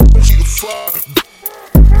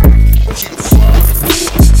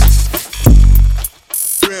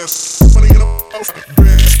dance. Money in the house,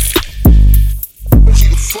 dance. She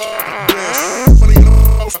the fly, dance. Money in the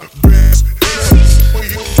house, dance.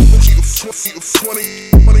 She the 20.